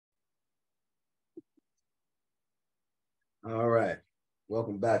All right.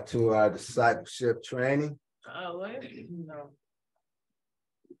 Welcome back to our discipleship training. No.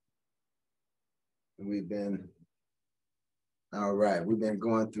 We've been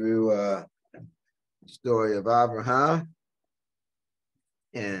going through the story of Abraham.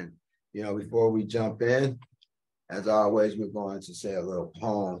 And, before we jump in, as always, we're going to say a little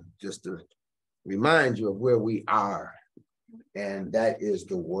poem just to remind you of where we are. And that is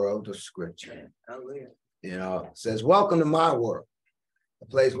the world of Scripture. It says, welcome to my world, a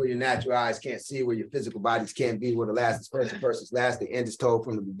place where your natural eyes can't see, where your physical bodies can't be, where the last is first and first is last, the end is told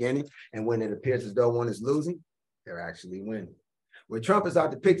from the beginning. And when it appears as though one is losing, they're actually winning. Where trumpets are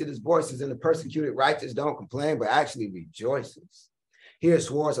depicted as voices and the persecuted righteous don't complain, but actually rejoices. Here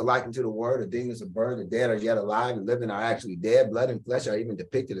swords are likened to the word, the demons are burned, the dead are yet alive, and living are actually dead. Blood and flesh are even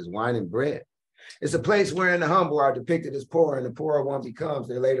depicted as wine and bread. It's a place wherein the humble are depicted as poor, and the poorer one becomes,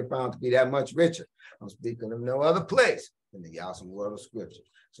 they're later found to be that much richer. I'm speaking of no other place than the awesome world of Scripture.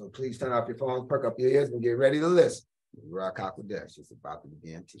 So please turn off your phones, perk up your ears, and get ready to listen. Rock Hakodesh is about to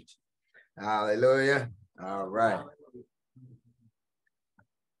begin teaching. Hallelujah. All right.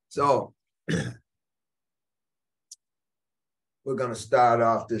 So we're going to start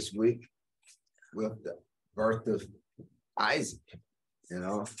off this week with the birth of Isaac,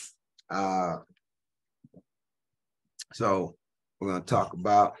 So we're going to talk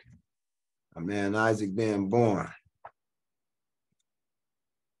about our man Isaac being born.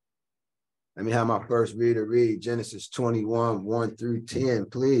 Let me have my first reader read Genesis 21, 1 through 10,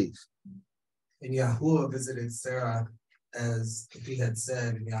 please. And Yahuwah visited Sarah as he had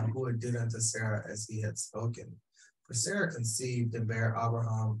said, and Yahuwah did unto Sarah as he had spoken. For Sarah conceived and bare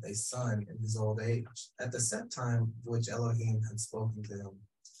Abraham a son in his old age, at the set time which Elohim had spoken to him.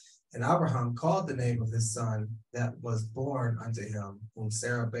 And Abraham called the name of his son that was born unto him, whom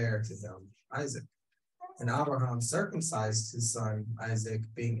Sarah bare to him, Isaac. And Abraham circumcised his son Isaac,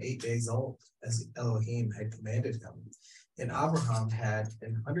 being 8 days old, as Elohim had commanded him. And Abraham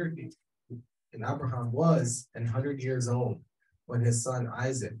was 100 years old when his son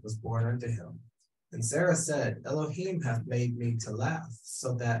Isaac was born unto him. And Sarah said, Elohim hath made me to laugh,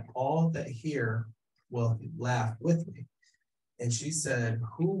 so that all that hear will laugh with me. And she said,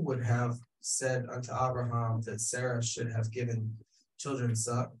 who would have said unto Abraham that Sarah should have given children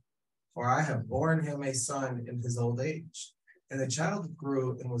suck? For I have borne him a son in his old age. And the child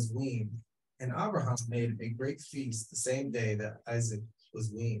grew and was weaned. And Abraham made a great feast the same day that Isaac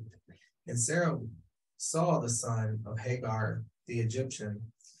was weaned. And Sarah saw the son of Hagar the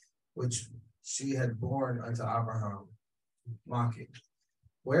Egyptian, which she had borne unto Abraham, mocking.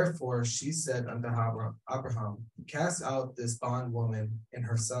 Wherefore she said unto Abraham, cast out this bondwoman and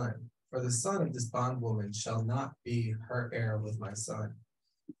her son, for the son of this bondwoman shall not be her heir with my son,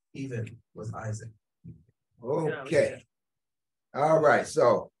 even with Isaac. Okay. All right.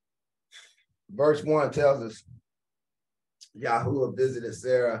 So verse 1 tells us Yahuwah visited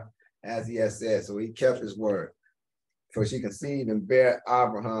Sarah as he had said. So he kept his word. For she conceived and bare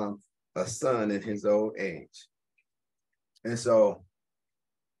Abraham a son in his old age. And so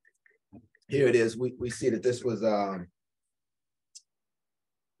here it is. We see that this was a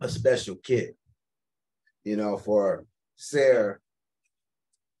special kid, for Sarah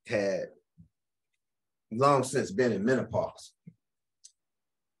had long since been in menopause.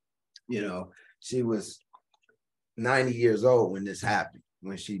 She was 90 years old when this happened,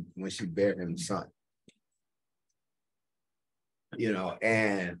 when she bare him a son.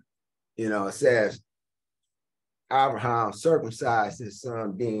 It says Abraham circumcised his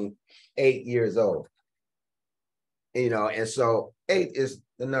son being 8 years old. And so 8 is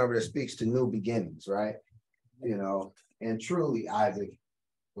the number that speaks to new beginnings, right? And truly Isaac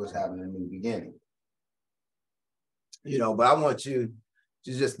was having a new beginning. But I want you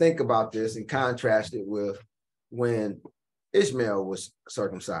to just think about this and contrast it with when Ishmael was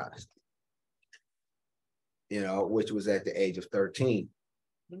circumcised, which was at the age of 13.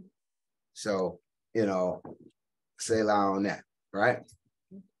 So, Selah on that, right?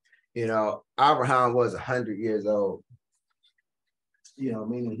 Abraham was 100 years old,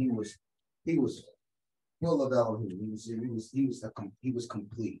 meaning he was full of Elohim. He was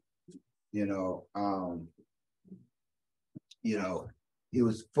complete, he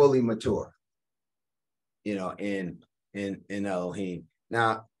was fully mature, in Elohim.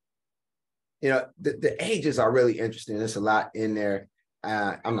 Now, the ages are really interesting. There's a lot in there.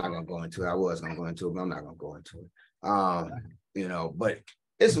 I'm not going to go into it. I was going to go into it, but I'm not going to go into it. But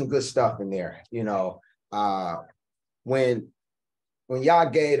there's some good stuff in there. When Yah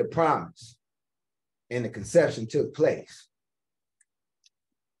gave the promise and the conception took place,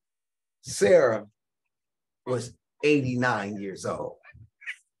 Sarah was 89 years old.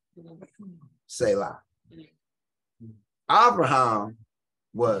 Selah. Abraham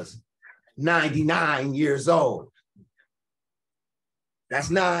was 99 years old. That's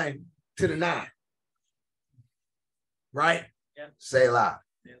 9 to the 9. Right? Yep. Selah.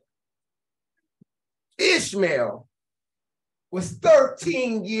 Yep. Ishmael was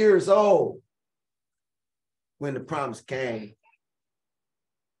 13 years old when the promise came.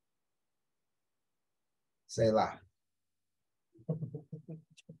 Selah.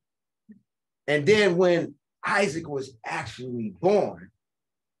 And then when Isaac was actually born,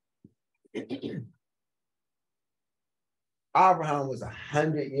 Abraham was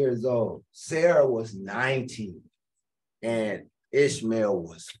 100 years old. Sarah was 90. And Ishmael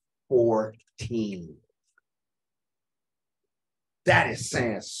was 14. That is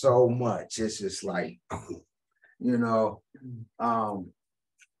saying so much. It's just like, you know,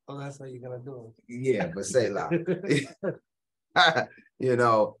 Oh, that's how you're gonna do it. yeah, but say loud.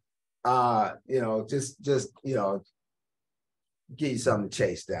 Just give you something to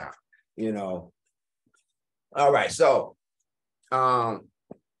chase down, All right, so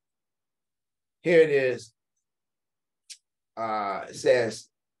here it is. It says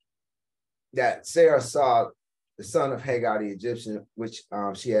that Sarah saw the son of Hagar the Egyptian, which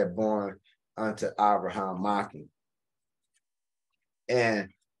she had born unto Abraham, mocking. And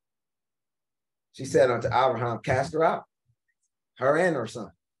she said unto Abraham, cast her out, her and her son.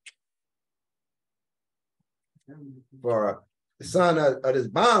 For the son of this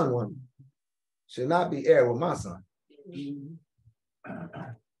bondwoman should not be heir with my son.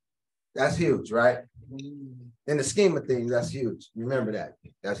 That's huge, right? In the scheme of things, that's huge. Remember that.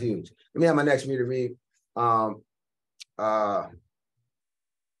 That's huge. Let me have my next reader read. Wait a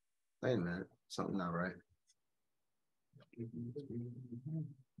minute. Something not right.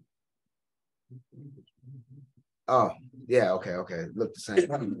 Oh, yeah, okay. Look the same.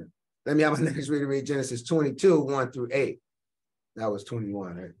 Let me have my next reader read Genesis 22, 1 through 8. That was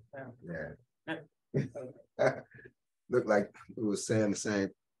 21, right? Yeah. Looked like it was saying the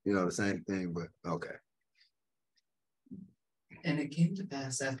same thing, but okay. And it came to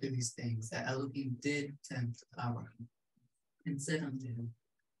pass after these things that Elohim did tempt Abraham and said unto him,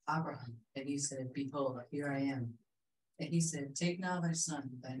 Abraham, and he said, behold, here I am. And he said, take now thy son,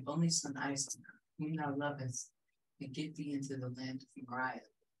 thine only son Isaac, whom thou lovest, and get thee into the land of Moriah,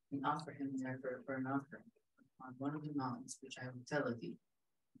 and offer him there for a burnt offering on one of the mountains which I will tell of thee.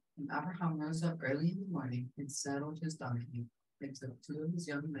 And Abraham rose up early in the morning and saddled his donkey, and took 2 of his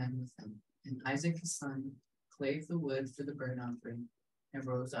young men with him, and Isaac his son clave the wood for the burnt offering, and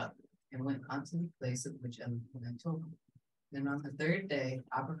rose up, and went unto the place of which Elohim had told him. And on the 3rd day,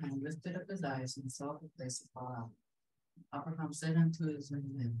 Abraham lifted up his eyes and saw the place afar off. Abraham said unto his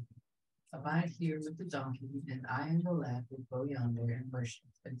young men, abide here with the donkey, and I and the lad will go yonder and worship,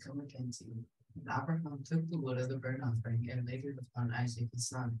 and come again to you. And Abraham took the wood of the burnt offering, and laid it upon Isaac his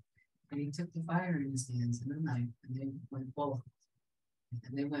son. And he took the fire in his hands and a knife, and they went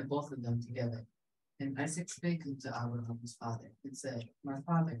both of them together. And Isaac spake unto Abraham his father, and said, my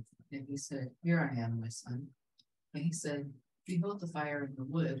father. And he said, here I am, my son. And he said, behold the fire and the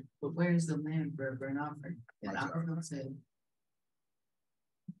wood, but where is the lamb for a burnt offering? And Abraham said,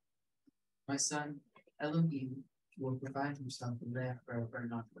 my son, Elohim will provide himself a lamb for a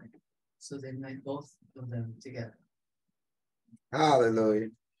burnt offering. So they went both of them together. Hallelujah.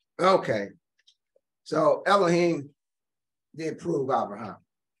 Okay. So Elohim did prove Abraham.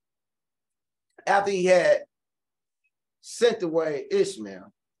 After he had sent away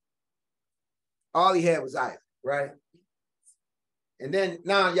Ishmael, all he had was Isaac, right? And then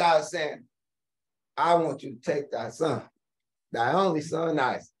now y'all are saying, I want you to take thy son, thy only son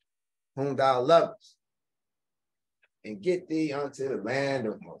Isaac, whom thou lovest, and get thee unto the land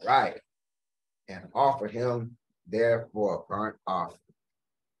of Moriah, and offer him there for a burnt offering.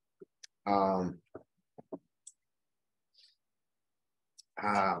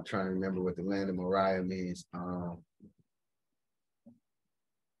 I'm trying to remember what the land of Moriah means.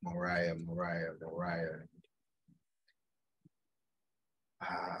 Moriah.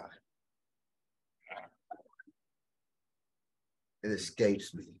 It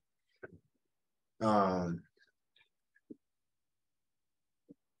escapes me.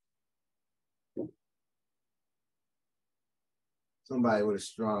 Somebody with a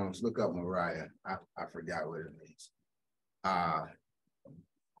strong, look up Moriah. I forgot what it means.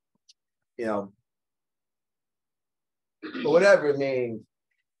 But whatever it means,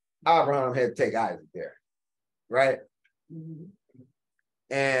 Abraham had to take Isaac there, right? Mm-hmm.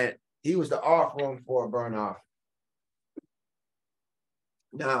 And he was to offer him for a burnt offering.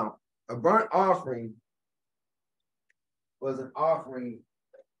 Now, a burnt offering was an offering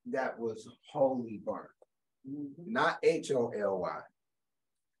that was wholly burnt. Not HOLY,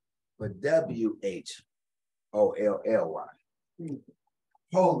 but WHOLLY.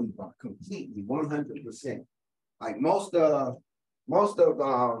 Wholly burnt, completely, 100%. Like most of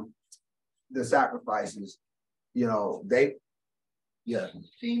the sacrifices, you know, they, yeah.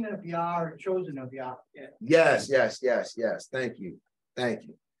 Seen of Yah or chosen of Yah. Yeah. Yes. Thank you.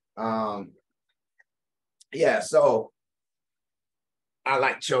 Yeah, so I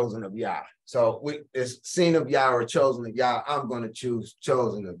like chosen of Yah. So it's seen of Yah or chosen of Yah. I'm going to choose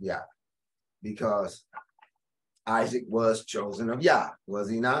chosen of Yah because Isaac was chosen of Yah, was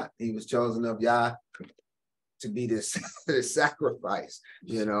he not? He was chosen of Yah to be this sacrifice,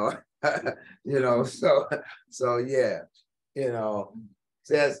 you know. So yeah,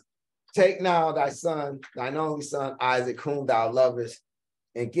 says, take now thy son, thine only son Isaac, whom thou lovest,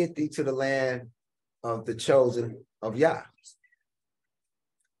 and get thee to the land of the chosen of Yah.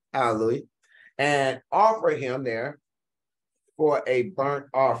 Hallelujah. And offer him there for a burnt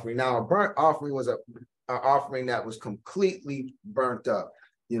offering. Now, a burnt offering was an offering that was completely burnt up,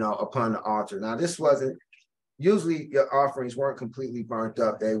 upon the altar. Now, this wasn't, usually your offerings weren't completely burnt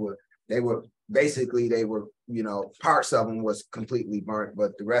up. They were basically, parts of them was completely burnt,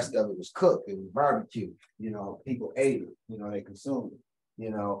 but the rest of it was cooked. It was barbecue. People ate it, they consumed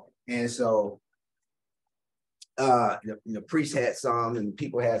it, and so the priest had some and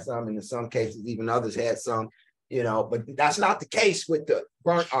people had some, and in some cases, even others had some, but that's not the case with the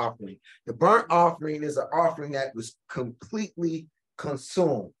burnt offering. The burnt offering is an offering that was completely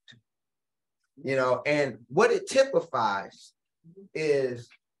consumed, and what it typifies is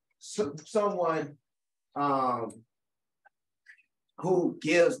someone who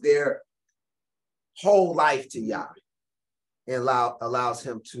gives their whole life to Yah and allows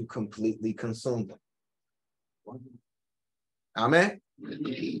him to completely consume them. Amen.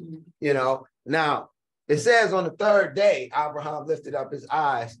 Now it says on the third day, Abraham lifted up his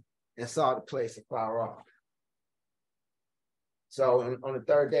eyes and saw the place afar off. So on the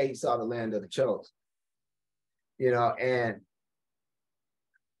third day, he saw the land of the chosen, and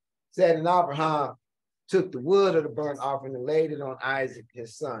said, and Abraham took the wood of the burnt offering and laid it on Isaac,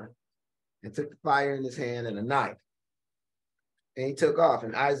 his son, and took the fire in his hand and a knife. And he took off,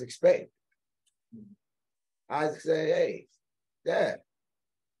 and Isaac spake. Isaac said, hey, Dad.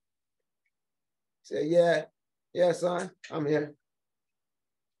 He said, yeah, son, I'm here.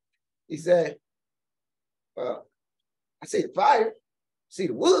 He said, well, I see the fire, see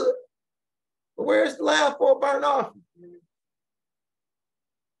the wood, but where's the lamb for a burnt offering?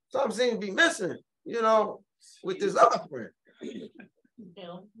 Something seems to be missing, with this offering.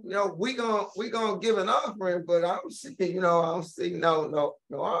 We gonna give an offering, but I don't see no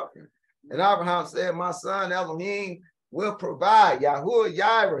offering. And Abraham said, my son Elohim will provide Yahuwah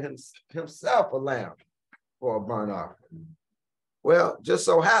Yireh himself a lamb for a burnt offering. Well, just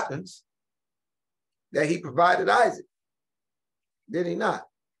so happens that he provided Isaac. Did he not?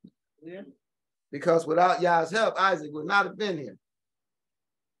 Yeah. Because without Yah's help, Isaac would not have been here.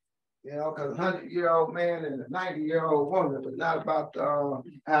 Because a 100-year-old man and a 90-year-old woman was not about to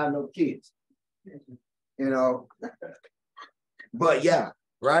have no kids. But yeah,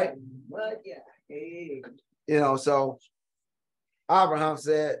 right? But yeah. Hey. So Abraham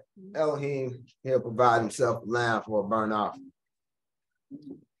said, Elohim, he'll provide himself a lamb for a burnt offering.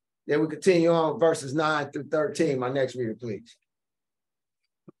 Then we continue on verses 9 through 13. My next reader, please.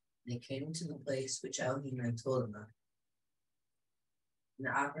 They came to the place which Elohim had told them of. And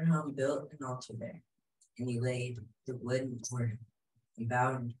Abraham built an altar there, and he laid the wood before him, and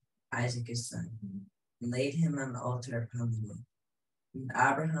bound Isaac his son, and laid him on the altar upon the wood. And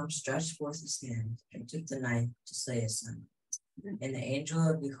Abraham stretched forth his hand, and took the knife to slay his son. And the angel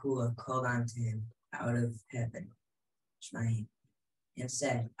of Yahuwah called unto him out of heaven, Shemaim, and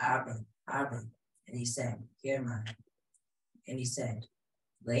said, Abram, Abram. And he said, Here am I. And he said,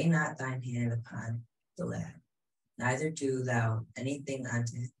 Lay not thine hand upon the lad, neither do thou anything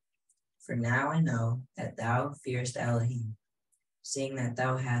unto him. For now I know that thou fearest Elohim, seeing that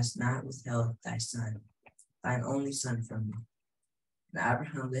thou hast not withheld thy son, thine only son from me. And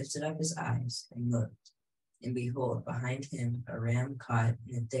Abraham lifted up his eyes and looked, and behold, behind him a ram caught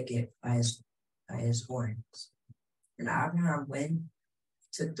in a thicket by his horns. And Abraham went,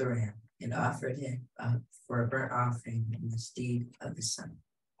 took the ram, and offered him up for a burnt offering in the stead of his son.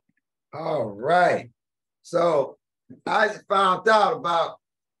 All right. So Isaac found out about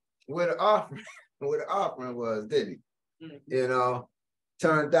what the offering was, didn't he? Mm-hmm.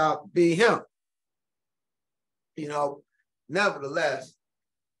 Turned out to be him. Nevertheless,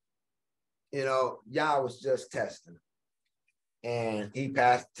 Yah was just testing him. and he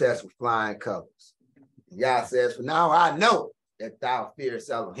passed the test with flying colors. Yah says, for now I know that thou fearest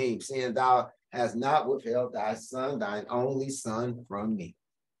Elohim, seeing thou hast not withheld thy son, thine only son from me.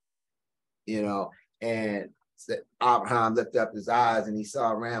 You know, and Abraham lifted up his eyes and he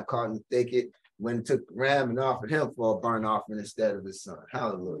saw a ram caught in the thicket, when he took the ram and offered him for a burnt offering instead of his son.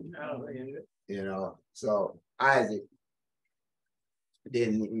 Hallelujah. Hallelujah. You know, so Isaac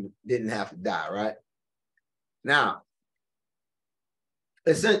didn't have to die, right? Now,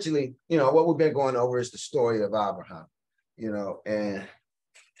 essentially, you know, what we've been going over is the story of Abraham, you know, and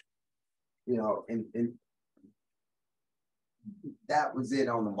you know, and that was it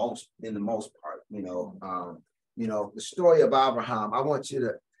on in the most part, you know, the story of Abraham. I want you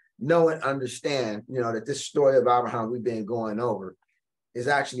to know and understand, you know, that this story of Abraham we've been going over is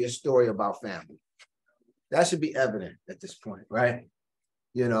actually a story about family. That should be evident at this point, right?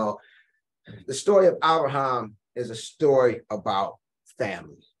 You know, the story of Abraham is a story about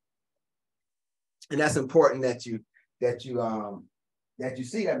family. And that's important that you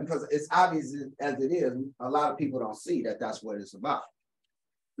see that, because it's obvious as it is, a lot of people don't see that that's what it's about.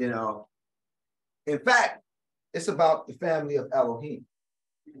 You know, in fact, it's about the family of Elohim.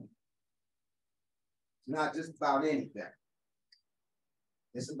 It's not just about anything.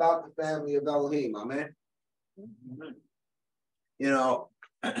 It's about the family of Elohim, amen. You know,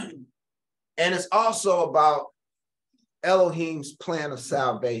 and it's also about Elohim's plan of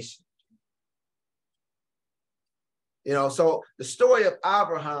salvation. You know, so the story of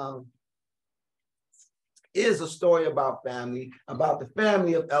Abraham is a story about family, about the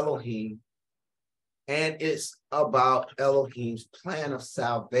family of Elohim, and it's about Elohim's plan of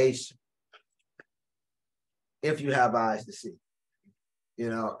salvation. If you have eyes to see, you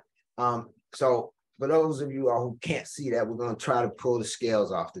know. So for those of you who can't see that, we're going to try to pull the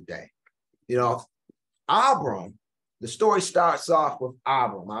scales off today. You know, Abram, the story starts off with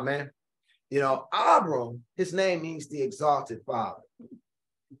Abram, my man. You know, Abram, his name means the exalted father.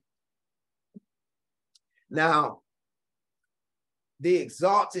 Now, the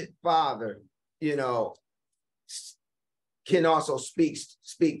exalted father, you know, can also speak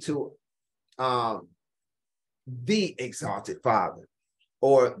to the exalted father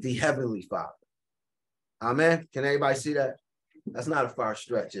or the heavenly father. Amen. Can anybody see that? That's not a far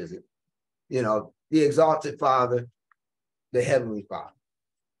stretch, is it? You know, the exalted father, the heavenly father.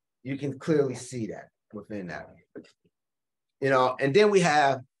 You can clearly see that within that. You know, and then we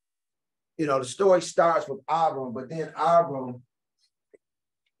have, you know, the story starts with Abram, but then Abram,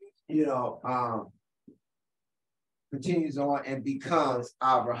 you know, continues on and becomes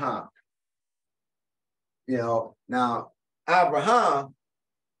Abraham. You know, now Abraham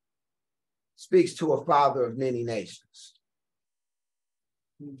speaks to a father of many nations.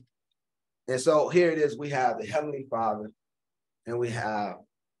 And so here it is, we have the heavenly father, and we have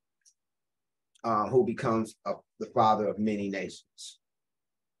who becomes the father of many nations.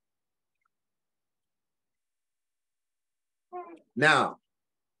 Now,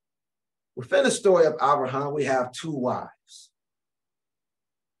 within the story of Abraham, we have two wives,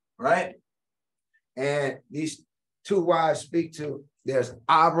 right? And these two wives speak to, there's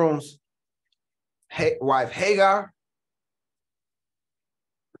Abram's wife Hagar,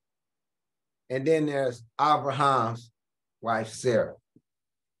 and then there's Abraham's wife Sarah.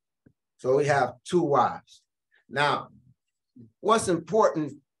 So we have two wives. Now, what's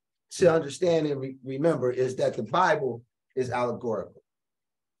important to understand and remember is that the Bible is allegorical.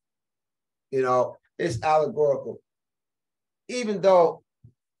 You know, it's allegorical. Even though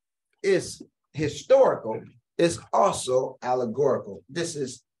it's historical, it's also allegorical. This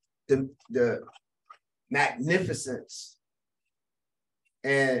is the magnificence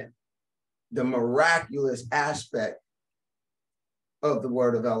and the miraculous aspect of the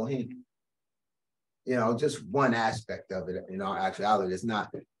word of Elohim. You know, just one aspect of it, you know, actuality, it's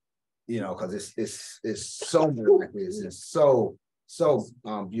not, you know, because it's so miraculous, it's so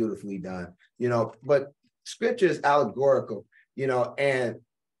beautifully done, you know, but scripture is allegorical, you know, and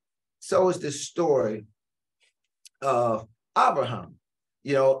so is the story of Abraham,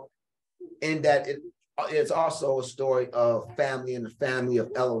 you know, in that it's also a story of family and the family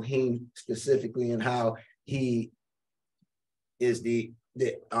of Elohim specifically, and how he is the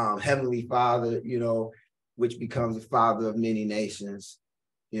heavenly father, you know, which becomes the father of many nations,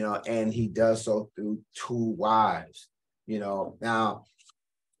 you know, and he does so through two wives, you know. Now,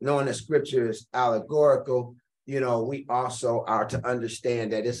 knowing that scripture is allegorical, you know, we also are to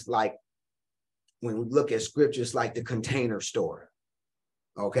understand that it's like, when we look at scripture, it's like the container store.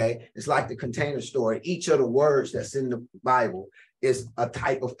 Okay, it's like the container store. Each of the words that's in the Bible is a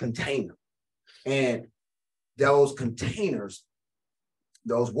type of container, and those containers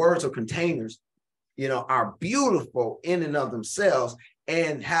those words or containers, are beautiful in and of themselves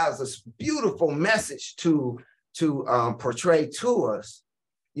and has a beautiful message to portray to us,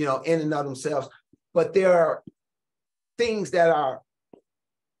 in and of themselves. But there are things that are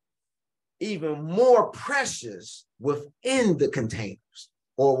even more precious within the containers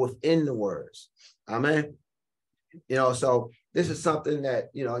or within the words. Amen. So this is something that,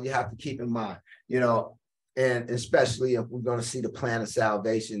 you have to keep in mind, and especially if we're going to see the plan of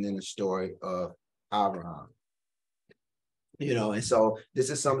salvation in the story of Abraham. And so this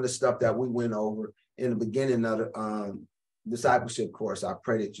is some of the stuff that we went over in the beginning of the discipleship course. I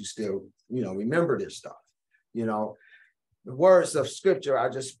pray that you still, remember this stuff. The words of scripture are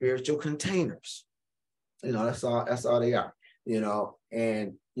just spiritual containers. That's all they are,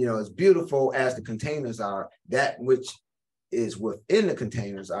 and, as beautiful as the containers are, that which is within the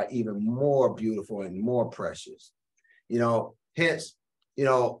containers are even more beautiful and more precious. Hence,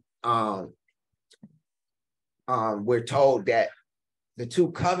 we're told that the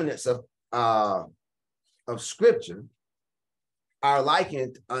two covenants of scripture are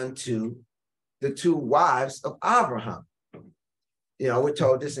likened unto the two wives of Abraham. We're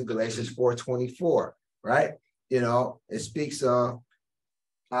told this in Galatians 4:24, right? It speaks of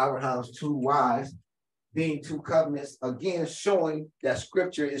Abraham's two wives being two covenants, again, showing that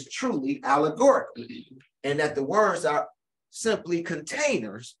scripture is truly allegorical and that the words are simply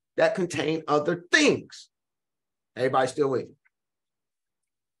containers that contain other things. Everybody still with me?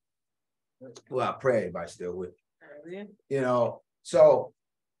 Well, I pray everybody's still with me. So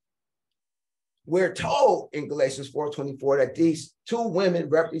we're told in Galatians 4:24 that these two women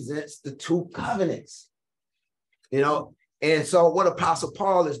represents the two covenants. And so what Apostle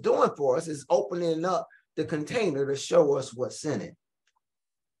Paul is doing for us is opening up the container to show us what's in it.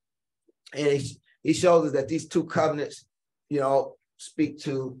 And he shows us that these two covenants, speak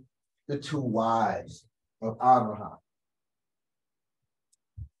to the two wives of Abraham.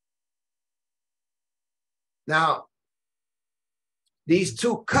 Now, these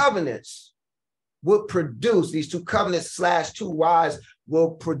two covenants will produce, these two covenants / two wives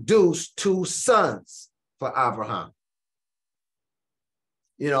will produce two sons for Abraham.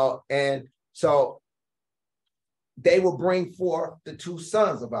 And so they will bring forth the two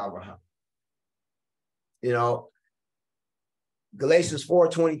sons of Abraham. Galatians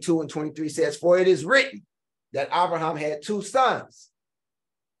 4:22 and 23 says, "For it is written that Abraham had two sons,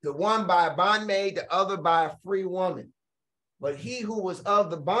 the one by a bondmaid, the other by a free woman. But he who was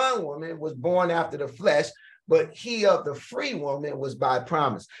of the bondwoman was born after the flesh, but he of the free woman was by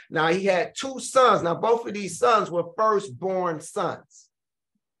promise." Now he had two sons. Now both of these sons were firstborn sons.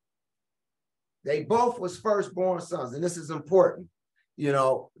 They both was firstborn sons. And this is important,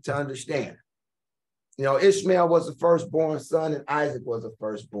 to understand. Ishmael was the firstborn son and Isaac was the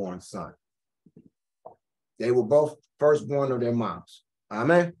firstborn son. They were both firstborn of their moms.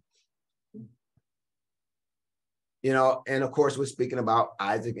 Amen. And of course, we're speaking about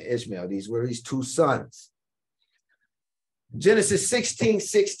Isaac and Ishmael. These were his two sons. Genesis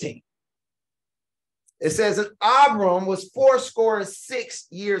 16:16. It says, "And Abram was 86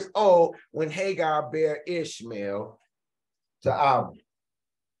 years old when Hagar bare Ishmael to Abram."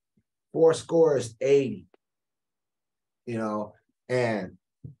 80, and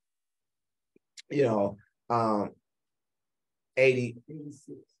 80.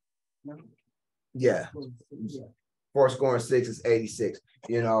 Yeah. 86 is 86.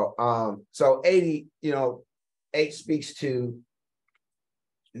 So 80, 8 speaks to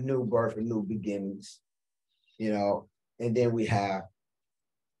new birth and new beginnings. And then we have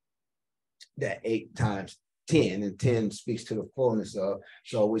that 8 times 10, and 10 speaks to the fullness of.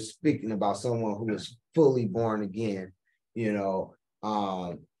 So we're speaking about someone who is fully born again,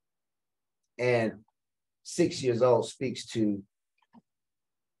 and 6 years old speaks to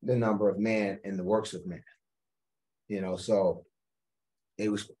the number of man and the works of man. So it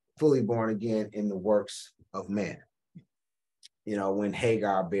was fully born again in the works of man. When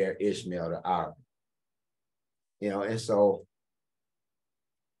Hagar bare Ishmael to Abram. And so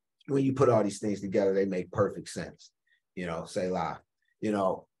when you put all these things together, they make perfect sense. Selah.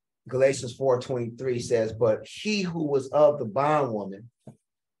 Galatians 4:23 says, "But he who was of the bondwoman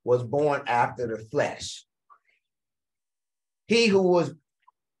was born after the flesh." He who was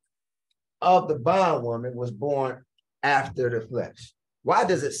of the bondwoman was born after the flesh. Why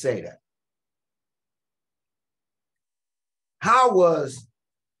does it say that? How was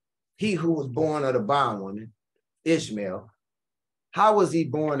he who was born of the bondwoman, Ishmael, how was he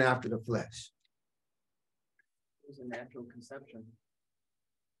born after the flesh? It was a natural conception.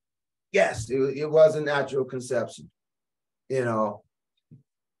 Yes, it was a natural conception.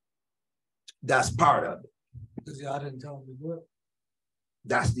 That's part of it. Because y'all didn't tell him to do it.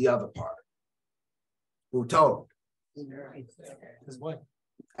 That's the other part. Who told? His wife.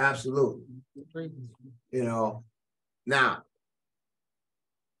 Absolutely. You know, now,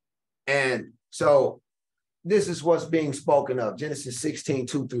 and so this is what's being spoken of. Genesis 16,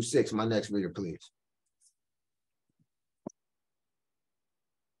 2-6. My next reader, please.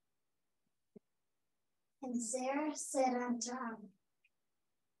 And Sarah said unto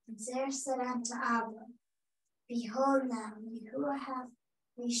Abram, Behold now, Yahuwah hath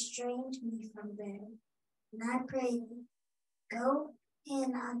restrained me from bearing, and I pray thee, go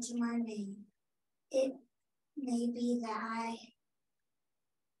in unto my maid. It may be that I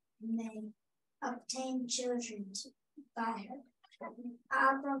may obtain children by her.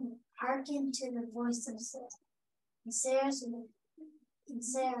 Abram hearkened to the voice of Sarah. And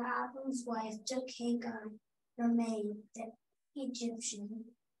Sarah, Abram's wife, took Hagar, her maid, the Egyptian,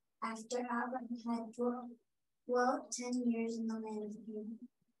 after Abram had dwelt 10 years in the land of Canaan,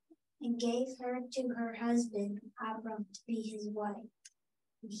 and gave her to her husband Abram to be his wife.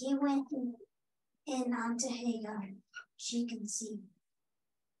 And he went in unto Hagar, she conceived.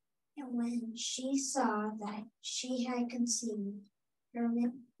 And when she saw that she had conceived, her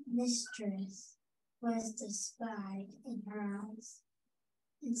mistress was despised in her eyes.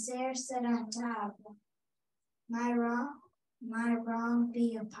 And Sarah said unto Abram, My wrong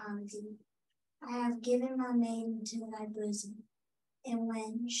be upon thee. I have given my maid into thy bosom. And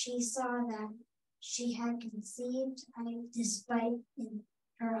when she saw that she had conceived, I despite in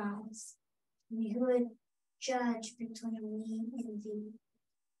her eyes. And who would judge between me and thee?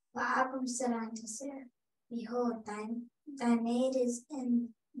 But Abram said unto Sarah, Behold, thy maid is in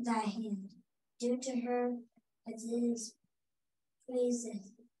thy hand. Do to her as it is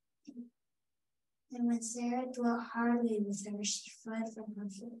pleaseth. And when Sarah dwelt hardly with her, she fled from her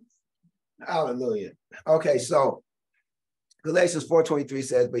face. Hallelujah. Okay, so Galatians 4:23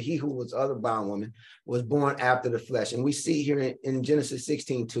 says, but he who was other bondwoman was born after the flesh. And we see here in Genesis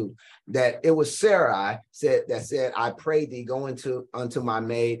 16:2 that it was Sarai that said, I pray thee, go unto my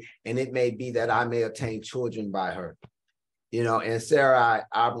maid, and it may be that I may obtain children by her. You know, and Sarai,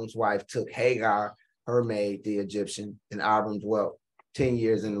 Abram's wife, took Hagar, her maid, the Egyptian, and Abram dwelt 10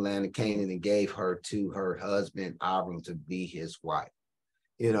 years in the land of Canaan and gave her to her husband Abram to be his wife.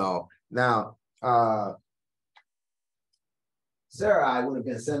 You know, now Sarai would have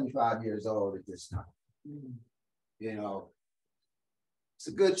been 75 years old at this time. You know, it's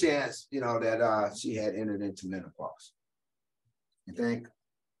a good chance, you know, that she had entered into menopause. You think?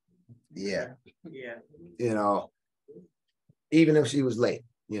 Yeah. Yeah. You know, even if she was late,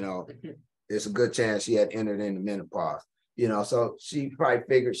 you know, there's a good chance she had entered into menopause. You know, so she probably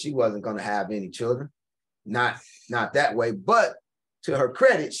figured she wasn't going to have any children. Not that way, but to her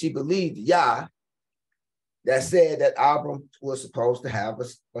credit, she believed Yah that said that Abram was supposed to have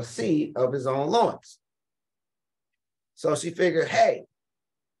a seed of his own loins. So she figured, hey,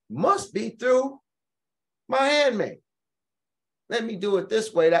 must be through my handmaid. Let me do it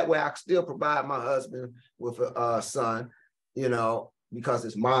this way. That way I can still provide my husband with a son, you know, because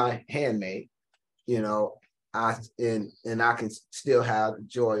it's my handmaid, you know, and I can still have the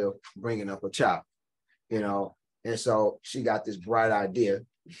joy of bringing up a child, you know. And so she got this bright idea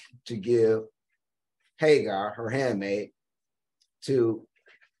to give Hagar, her handmaid, to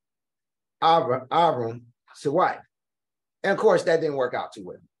Abram to wife. And of course, that didn't work out too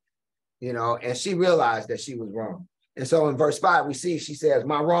well, you know, and she realized that she was wrong. And so in verse 5, we see she says,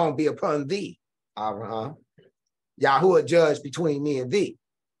 my wrong be upon thee, Abraham. Yahuwah judge between me and thee.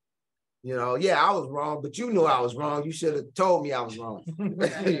 You know, yeah, I was wrong, but you knew I was wrong. You should have told me I was wrong.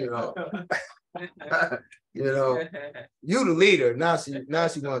 You know. You know, you the leader. Now she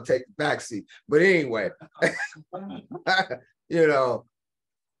want to take the back seat. But anyway, you know,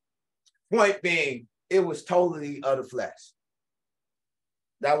 point being, it was totally of the flesh.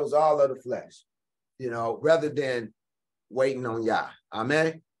 That was all of the flesh, you know, rather than waiting on Yah.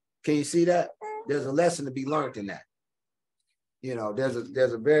 Amen. Can you see that? There's a lesson to be learned in that. You know, there's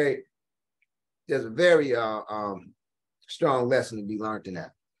a very strong lesson to be learned in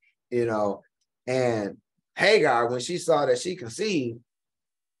that. You know, and Hagar, when she saw that she conceived,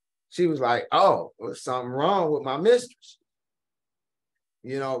 she was like, oh, there's something wrong with my mistress.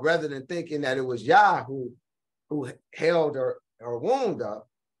 You know, rather than thinking that it was Yah who held her wound up,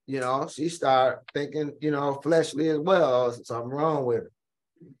 you know, she started thinking, you know, fleshly as well, something wrong with her.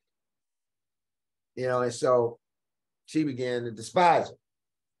 You know, and so she began to despise her.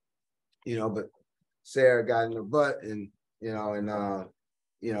 You know, but Sarah got in her butt and, you know,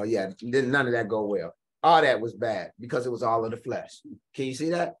 yeah, none of that go well. All that was bad because it was all of the flesh. Can you see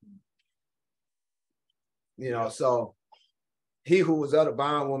that? You know, so he who was of the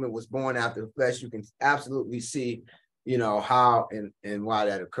bondwoman was born after the flesh. You can absolutely see, you know, how and why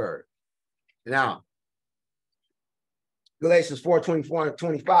that occurred. Now, Galatians 4:24 and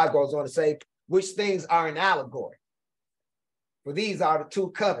 25 goes on to say, which things are an allegory. For these are the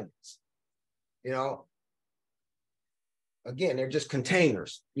two covenants. You know, again, they're just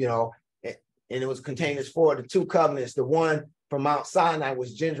containers, you know, and it was containers for the two covenants. The one from Mount Sinai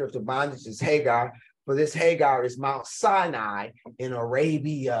was gender of the bondage is Hagar. For this Hagar is Mount Sinai in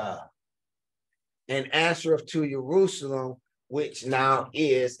Arabia, and answereth to Jerusalem, which now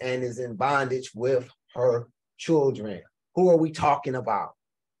is and is in bondage with her children. Who are we talking about?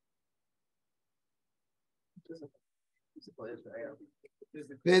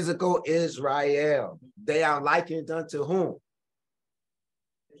 Physical Israel. They are likened unto whom?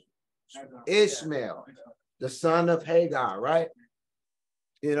 Ishmael, the son of Hagar, right?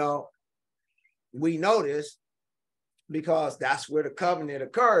 You know, we know this because that's where the covenant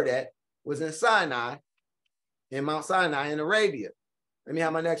occurred at, was in Sinai, in Mount Sinai in Arabia. Let me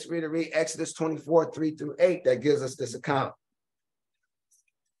have my next reader read Exodus 24:3-8. That gives us this account.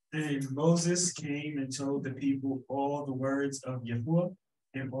 And Moses came and told the people all the words of Yahuwah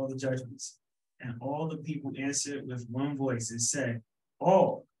and all the judgments. And all the people answered with one voice and said,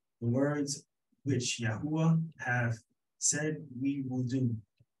 all the words which Yahuwah have said we will do.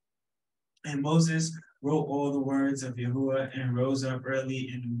 And Moses wrote all the words of Yahuwah and rose up early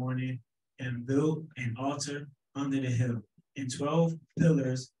in the morning and built an altar under the hill and 12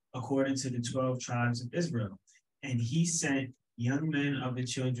 pillars according to the 12 tribes of Israel. And he sent young men of the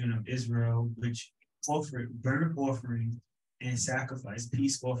children of Israel, which offered burnt offerings and sacrificed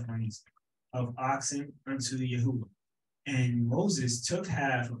peace offerings of oxen unto Yahuwah. And Moses took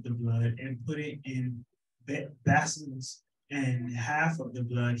half of the blood and put it in basins, and half of the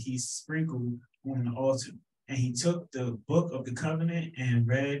blood he sprinkled on the altar. And he took the book of the covenant and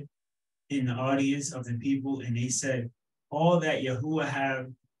read in the audience of the people, and they said, all that Yahuwah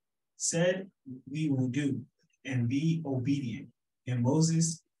have said we will do, and be obedient. And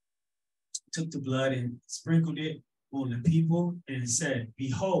Moses took the blood and sprinkled it on the people and said,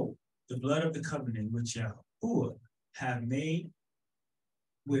 behold, the blood of the covenant which Yahuwah have made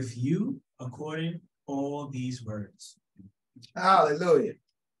with you according all these words. Hallelujah.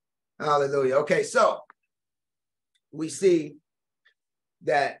 Hallelujah. Okay, so we see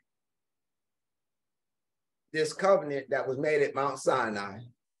that this covenant that was made at Mount Sinai,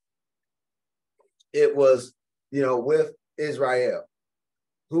 it was, you know, with Israel,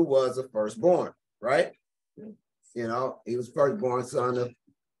 who was the firstborn, right? You know, he was firstborn son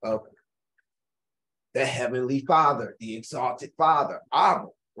of the heavenly Father, the exalted Father, Abba,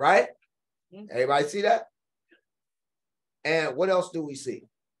 right? Everybody see that? And what else do we see?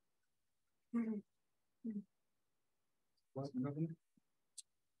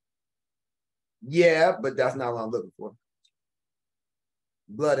 Yeah, but that's not what I'm looking for.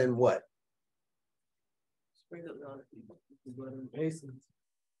 Blood and what?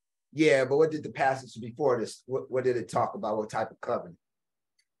 Yeah, but what did the passage before this? What did it talk about? What type of covenant?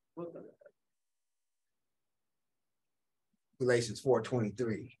 Galatians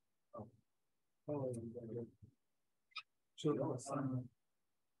 4:23.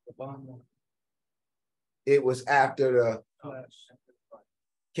 It was after the.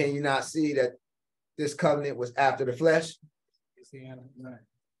 Can you not see that this covenant was after the flesh?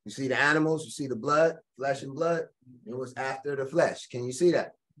 You see the animals, you see the blood, flesh and blood. It was after the flesh. Can you see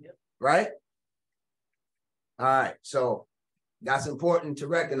that? Yep. Right? All right. So that's important to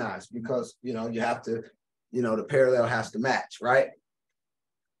recognize because, you know, you have to, you know, the parallel has to match, right?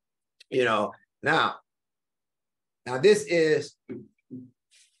 You know, now this is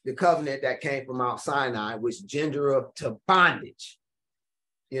the covenant that came from Mount Sinai, which gendereth to bondage,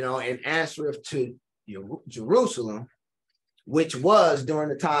 you know, and answereth to Jerusalem, which was during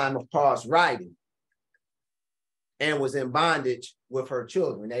the time of Paul's writing and was in bondage with her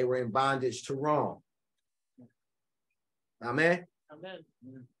children. They were in bondage to Rome. Amen? Amen.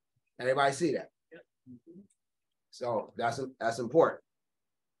 Everybody see that? Yep. So that's important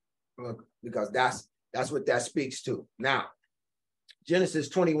because that's what that speaks to. Now, Genesis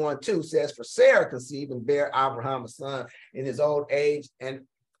 21:2 says, for Sarah conceived and bare Abraham a son in his old age and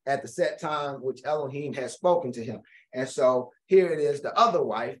at the set time which Elohim had spoken to him. And so here it is, the other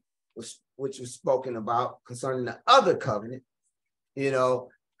wife, which was spoken about concerning the other covenant, you know,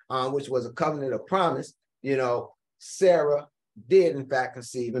 which was a covenant of promise. You know, Sarah did in fact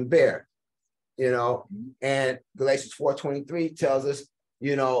conceive and bear, you know, and Galatians 4:23 tells us,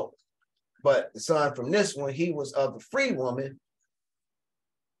 you know, but the son from this one, he was of the free woman.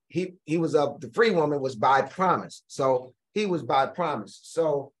 he was of the free woman was by promise. So he was by promise.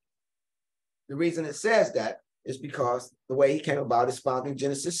 So the reason it says that is because the way he came about is found in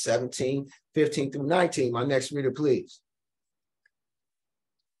Genesis 17, 15 through 19. My next reader, please.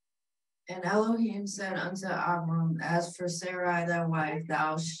 And Elohim said unto Abram, as for Sarai thy wife,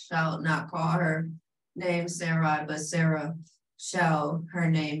 thou shalt not call her name Sarai, but Sarah shall her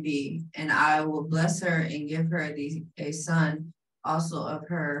name be. And I will bless her and give her a son also of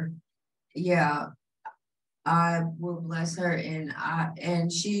her. Yeah, I will bless her,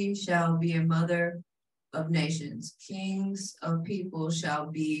 and she shall be a mother of nations. Kings of people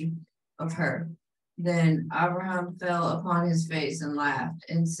shall be of her. Then Abraham fell upon his face and laughed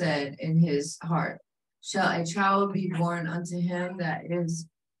and said in his heart, shall a child be born unto him that is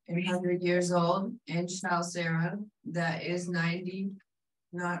 100 years old? And shall Sarah that is 90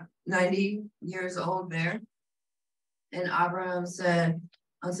 years old bear? And Abraham said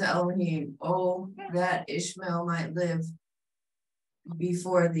unto Elohim, oh, that Ishmael might live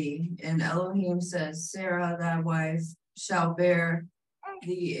before thee. And Elohim says, Sarah thy wife shall bear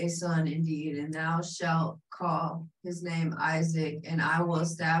thee a son indeed, and thou shalt call his name Isaac, and I will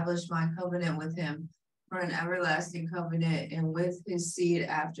establish my covenant with him for an everlasting covenant, and with his seed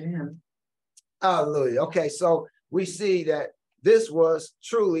after him. Hallelujah. Okay, so we see that this was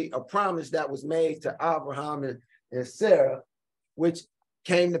truly a promise that was made to Abraham and Sarah, which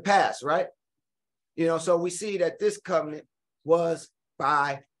came to pass, right? You know, so we see that this covenant was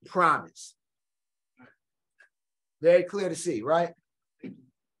by promise. Very clear to see, right?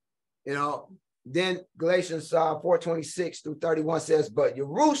 You know, then Galatians 4:26 through 31 says, but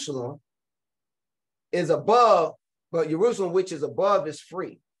Jerusalem is above, but Jerusalem which is above is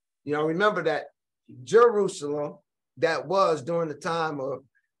free. You know, remember that Jerusalem that was during the time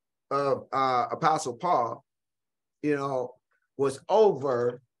of Apostle Paul, you know, was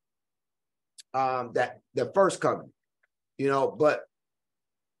over that the first covenant, you know, but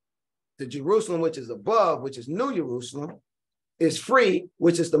the Jerusalem which is above, which is New Jerusalem, is free,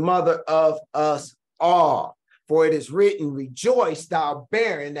 which is the mother of us all. For it is written, rejoice, thou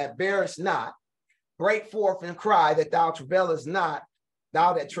barren that bearest not, break forth and cry that thou travailest not,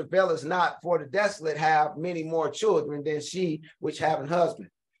 thou that travailest not, for the desolate have many more children than she which have an husband.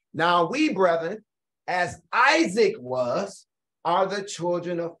 Now we, brethren, as Isaac was, are the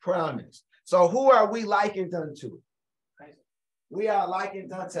children of promise. So who are we likened unto? We are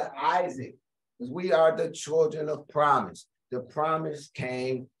likened unto Isaac, because we are the children of promise. The promise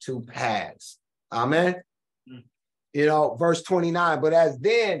came to pass. Amen. You know, verse 29, but as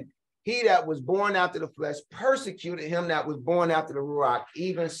then he that was born after the flesh persecuted him that was born after the Ruach,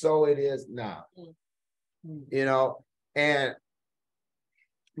 even so it is now. You know, and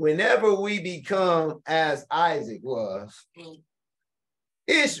whenever we become as Isaac was,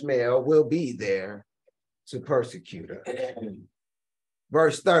 Ishmael will be there to persecute her.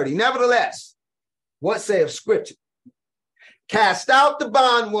 Verse 30, nevertheless, what saith Scripture? Cast out the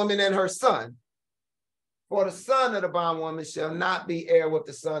bondwoman and her son, for the son of the bondwoman shall not be heir with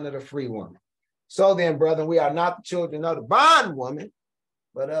the son of the free woman. So then, brethren, we are not the children of the bondwoman,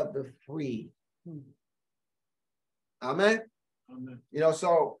 but of the free. Amen? Amen. You know,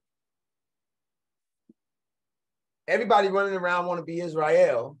 so everybody running around want to be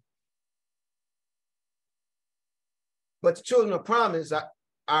Israel, but the children of promise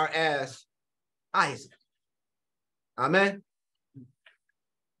are as Isaac. Amen?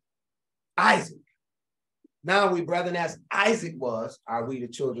 Isaac. Now we, brethren, as Isaac was, are we the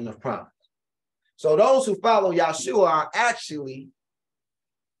children of promise. So those who follow Yahshua are actually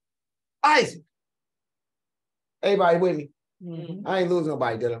Isaac. Everybody with me? Mm-hmm. I ain't losing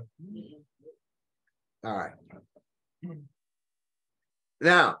nobody, did I? Mm-hmm. All right.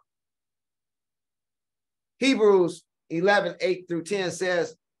 Now, Hebrews 11:8 through 10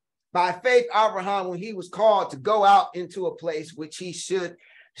 says, by faith, Abraham, when he was called to go out into a place which he should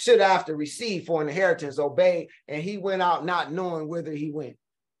after receive for an inheritance, obey, and he went out not knowing whither he went.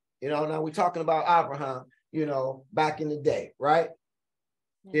 You know, now we're talking about Abraham, you know, back in the day, right?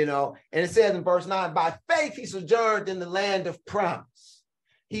 You know, and it says in verse 9, by faith he sojourned in the land of promise.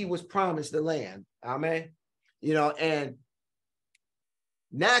 He was promised the land. Amen. You know, and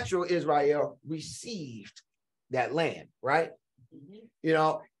natural Israel received that land, right? Mm-hmm. You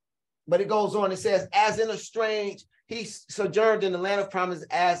know, but it goes on, it says, as in a strange, he sojourned in the land of promise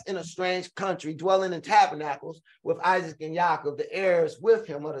as in a strange country, dwelling in tabernacles with Isaac and Jacob, the heirs with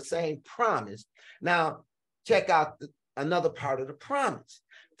him of the same promise. Now, check out another part of the promise.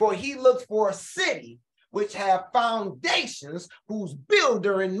 For he looked for a city which have foundations, whose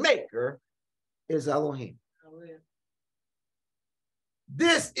builder and maker is Elohim.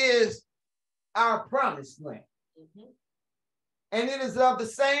 This is our promised land. And it is of the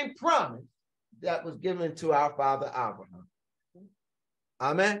same promise that was given to our father Abraham.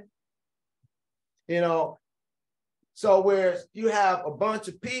 Amen. You know, so where you have a bunch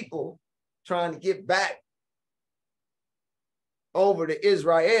of people trying to get back over to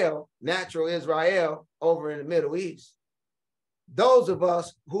Israel, natural Israel, over in the Middle East, those of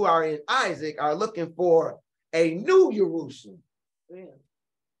us who are in Isaac are looking for a new Jerusalem.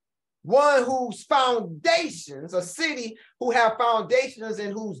 One whose foundations, a city who have foundations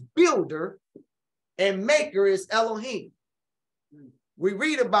and whose builder and maker is Elohim. We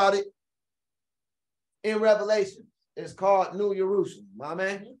read about it in Revelation. It's called New Jerusalem.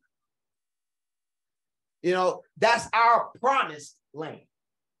 Amen. You know, that's our promised land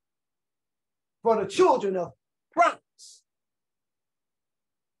for the children of promise.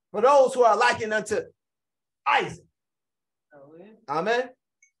 For those who are likened unto Isaac. Amen.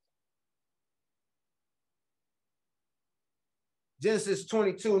 Genesis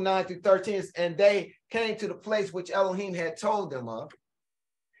 22, 9 through 13, and they came to the place which Elohim had told them of.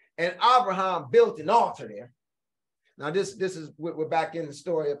 And Abraham built an altar there. Now, this is, we're back in the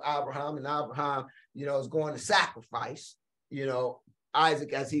story of Abraham, and Abraham, you know, is going to sacrifice, you know,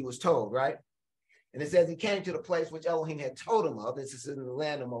 Isaac as he was told, right? And it says he came to the place which Elohim had told him of. This is in the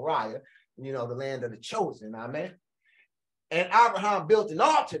land of Moriah, you know, the land of the chosen, amen. And Abraham built an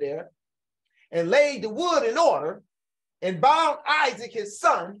altar there and laid the wood in order and bound Isaac, his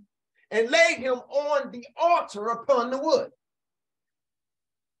son, and laid him on the altar upon the wood.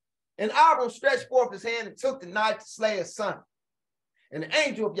 And Abram stretched forth his hand and took the knife to slay his son. And the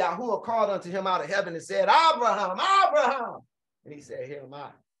angel of Yahuwah called unto him out of heaven and said, Abraham, Abraham. And he said, here am I.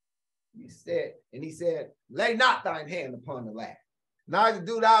 He said, lay not thine hand upon the lad, neither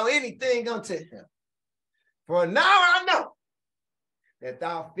do thou anything unto him. For now I know that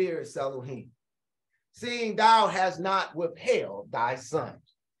thou fearest Elohim, seeing thou hast not withheld thy son,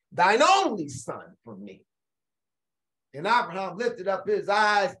 thine only son, from me. And Abraham lifted up his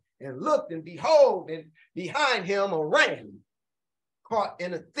eyes and looked, and behold, and behind him a ram caught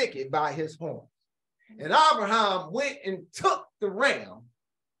in a thicket by his horns. And Abraham went and took the ram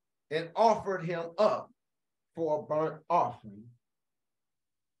and offered him up for a burnt offering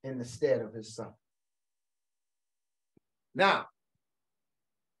in the stead of his son. Now,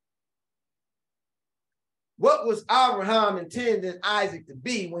 what was Abraham intending Isaac to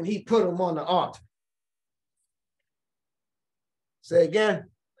be when he put him on the altar? Say again.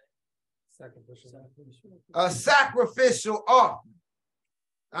 A sacrificial offering.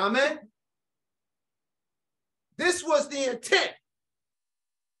 Amen. This was the intent.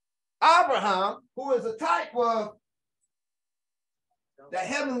 Abraham, who is a type of the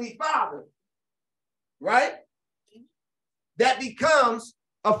Heavenly Father, right? That becomes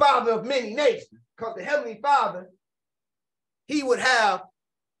a father of many nations. Because the Heavenly Father, he would have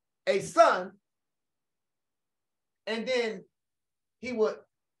a son, and then he would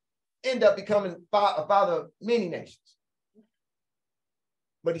end up becoming a father of many nations.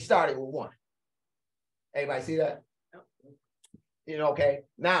 But he started with one. Everybody see that? You know, okay.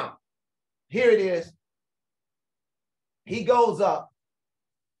 Now, here it is. He goes up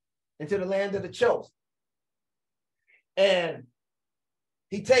into the land of the chosen. And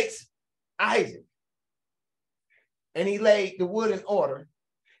he takes Isaac. And he laid the wood in order.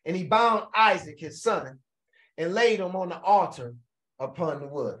 And he bound Isaac, his son, and laid him on the altar upon the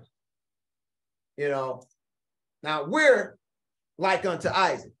wood. You know, now we're like unto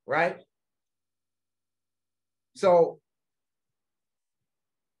Isaac, right? So,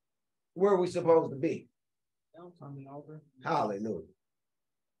 where are we supposed to be? Hallelujah.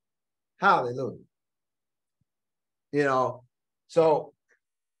 Hallelujah. You know, so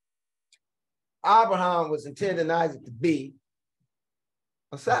Abraham was intending Isaac to be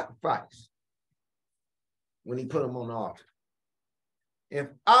a sacrifice when he put him on the altar. If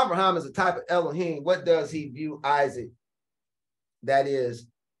Abraham is a type of Elohim, what does he view Isaac, that is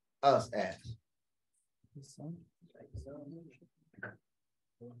us, as?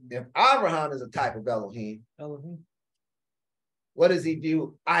 If Abraham is a type of Elohim, what does he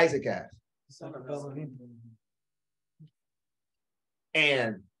view Isaac as? Son of Elohim.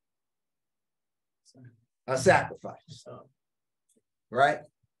 And a sacrifice, right?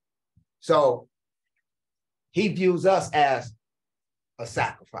 So he views us as a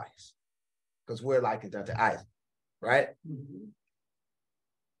sacrifice because we're likened unto Isaac, right? Mm-hmm.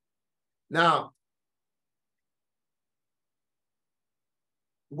 Now,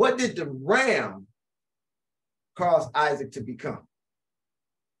 what did the ram cause Isaac to become?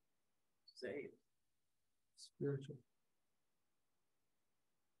 Saved. Spiritual.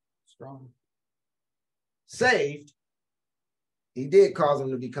 Strong. Saved. He did cause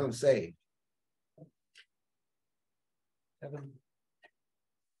them to become saved. Heaven.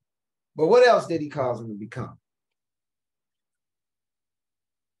 But what else did he cause them to become?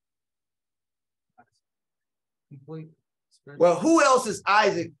 Complete. Well, who else is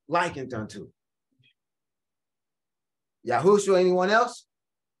Isaac likened unto? Yahushua, anyone else?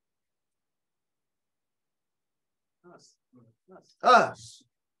 Us. Us.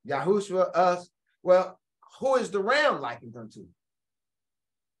 Yahushua, us. Well, who is the ram likened unto?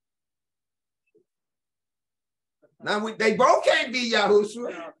 Now, they both can't be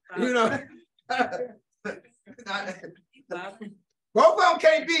Yahushua. You know, both of them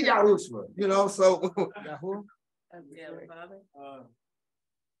can't be Yahushua, you know, so. Yahoo. Yeah, the Father.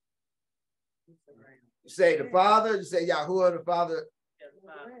 You say the Father, you say Yahuwah, the Father. Yeah, the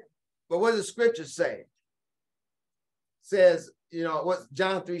Father. But what does the scripture say? Says, you know, what's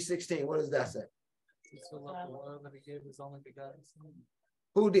John 3:16? What does that say? So love the world that he gave his only begotten son.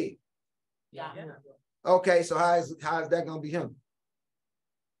 Who did? Yeah. Yeah. Okay, so how is that gonna be him?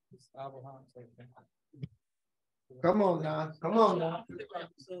 It's Abraham. Come on now. Come on now.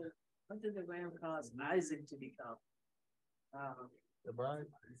 So what did the ram cause Isaac to become? The bride.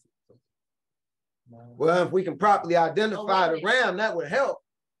 Well, if we can properly identify the ram, that would help.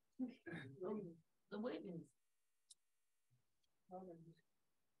 The witness.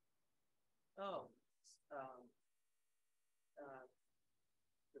 Oh,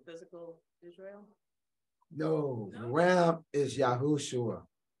 the physical Israel? No, the ram is Yahushua.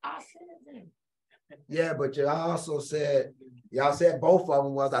 I said it. Yeah, but you also said, y'all said both of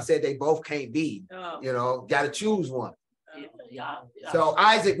them was, I said they both can't be. Oh. You know, got to choose one. Yeah. So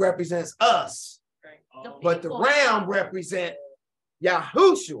Isaac represents us, Right. but the ram represents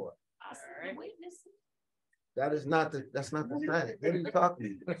Yahushua. I said the witness. That's not the planet. What are you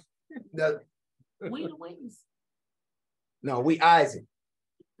talking about? We the witness. No, we Isaac.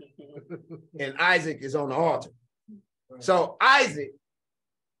 And Isaac is on the altar. So Isaac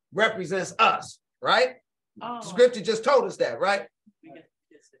represents us, right? Oh. Scripture just told us that, right?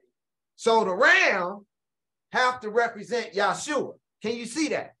 So the ram have to represent Yahshua. Can you see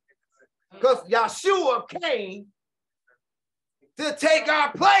that? Because Yahshua came to take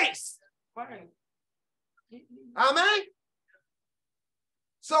our place. Right. Amen.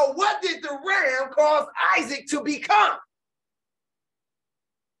 So what did the ram cause Isaac to become?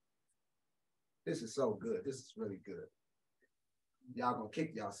 This is so good. This is really good. Y'all gonna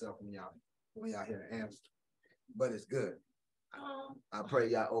kick yourself when y'all hear the answer, but it's good. I pray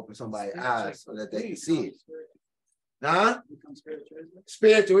y'all open somebody's eyes so that they can see it. Huh?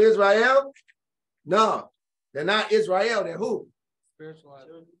 Spiritual Israel? No, they're not Israel. They're who? Spiritual.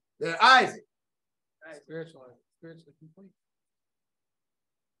 They're Isaac. Spiritual. Spiritually complete.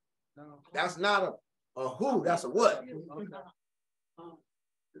 No. That's not a who. That's a what.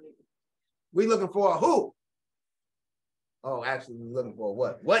 We looking for a who. Oh, actually, we're looking for a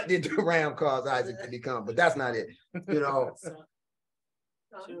what. What did the ram cause Isaac to become? But that's not it. You know.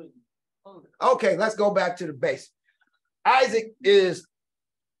 Okay, let's go back to the base. Isaac is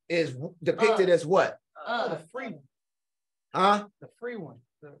depicted as what? The free one. Huh? The free one.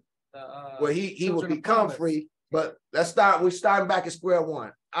 Well, he will children of become promise. free, but let's start. We're starting back at square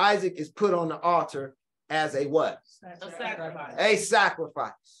one. Isaac is put on the altar as a what? A sacrifice. A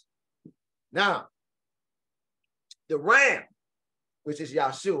sacrifice. Now, the ram, which is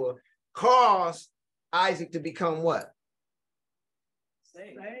Yahshua, caused Isaac to become what?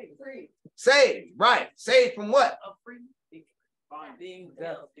 Saved. Saved, right. Saved from what? A free being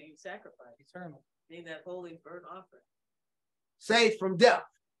held, being sacrificed, Eternal. being that holy burnt offering. Saved from death.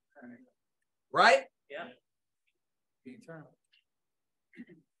 Right? Yeah. Eternal.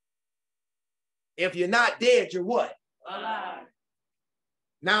 If you're not dead, you're what? Alive.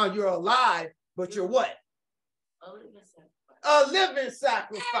 Now you're alive, but you're what? A living sacrifice. A living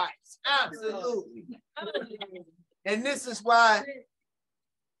sacrifice. Absolutely. And this is why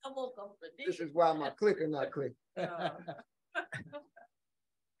my clicker not clicking.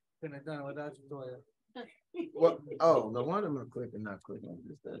 Couldn't have done it without you, Toya. What? Oh, no wonder my clicker not clicking.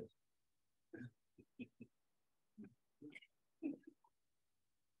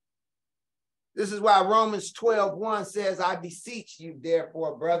 This is why Romans 12:1 says, I beseech you,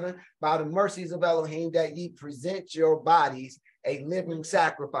 therefore, brethren, by the mercies of Elohim, that ye present your bodies a living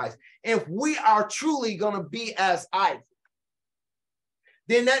sacrifice. If we are truly going to be as Isaac,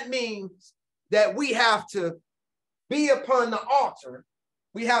 then that means that we have to be upon the altar.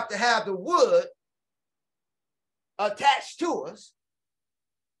 We have to have the wood attached to us.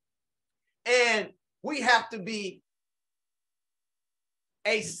 And we have to be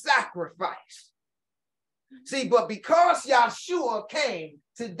a sacrifice. See, but because Yahshua came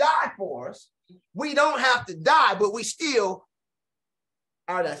to die for us, we don't have to die, but we still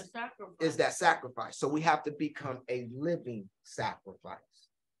are that sacrifice. So we have to become a living sacrifice.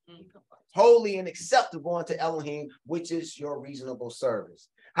 Holy and acceptable unto Elohim, which is your reasonable service.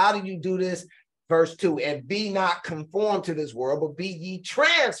 How do you do this? Verse 2, and be not conformed to this world, but be ye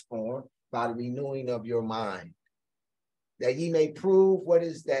transformed by the renewing of your mind, that ye may prove what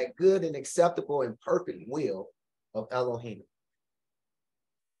is that good and acceptable and perfect will of Elohim.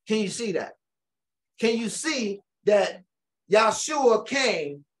 Can you see that? Can you see that Yahshua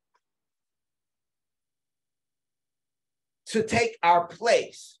came to take our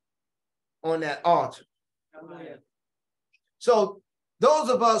place on that altar? So those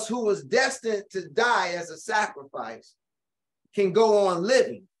of us who was destined to die as a sacrifice can go on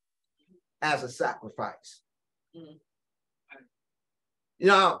living as a sacrifice. You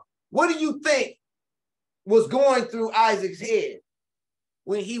know, what do you think was going through Isaac's head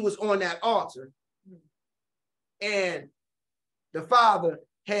when he was on that altar and the father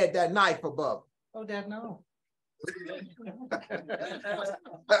had that knife above him? Oh, Dad, no.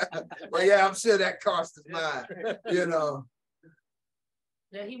 Well, yeah, I'm sure that crossed his mind, you know.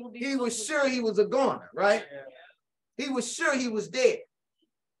 That he will be. He was sure he was a goner, right? He was sure he was dead.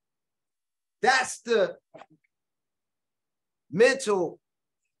 That's the mental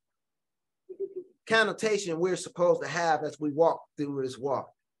connotation we're supposed to have as we walk through this walk.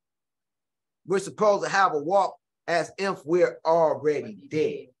 We're supposed to have a walk as if we're already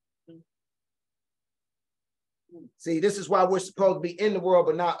dead. See, this is why we're supposed to be in the world,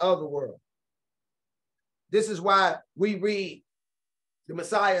 but not of the world. This is why we read the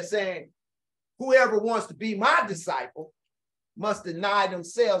Messiah saying, whoever wants to be my disciple must deny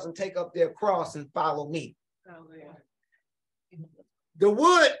themselves and take up their cross and follow me. The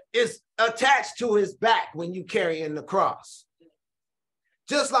wood is attached to his back when you carry in the cross,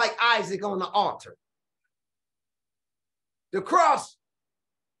 just like Isaac on the altar. The cross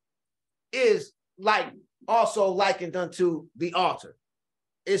is like also likened unto the altar.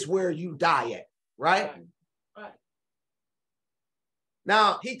 It's where you die at, right? Right.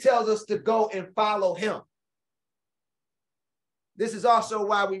 Now, he tells us to go and follow him. This is also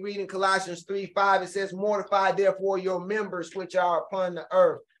why we read in Colossians 3:5, it says, mortify therefore your members which are upon the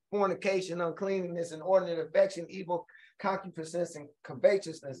earth, fornication, uncleanness, inordinate affection, evil concupiscence, and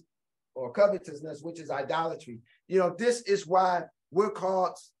covetousness, or covetousness, which is idolatry. You know, this is why we're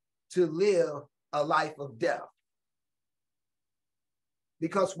called to live a life of death,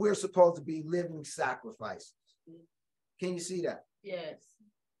 because we're supposed to be living sacrifices. Can you see that? Yes,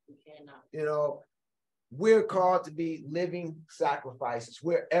 we cannot. You know, we're called to be living sacrifices.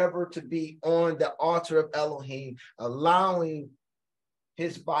 We're ever to be on the altar of Elohim, allowing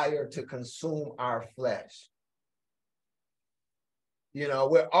his fire to consume our flesh. You know,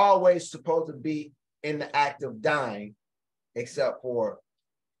 we're always supposed to be in the act of dying, except for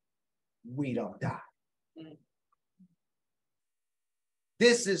we don't die.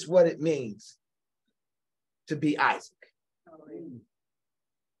 This is what it means to be Isaac.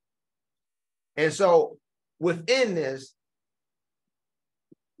 And so within this,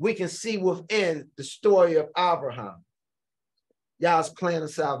 we can see within the story of Abraham, Yah's plan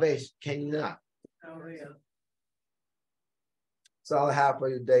of salvation. Can you not? That's all I have for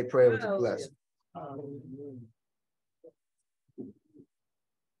you today. Pray with a blessing.